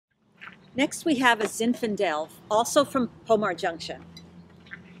Next we have a Zinfandel, also from Pomar Junction.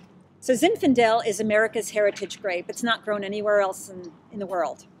 So Zinfandel is America's heritage grape. It's not grown anywhere else in the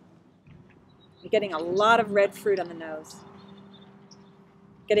world. You're getting a lot of red fruit on the nose.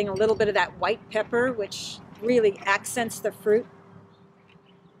 Getting a little bit of that white pepper, which really accents the fruit.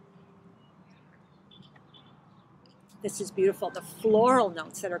 This is beautiful. The floral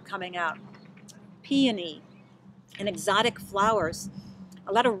notes that are coming out. Peony and exotic flowers.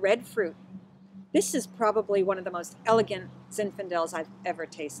 A lot of red fruit. This is probably one of the most elegant Zinfandels I've ever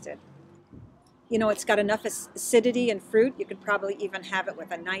tasted. You know, it's got enough acidity and fruit. You could probably even have it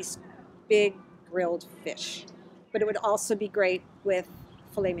with a nice big grilled fish. But it would also be great with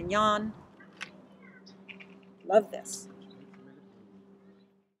filet mignon. Love this.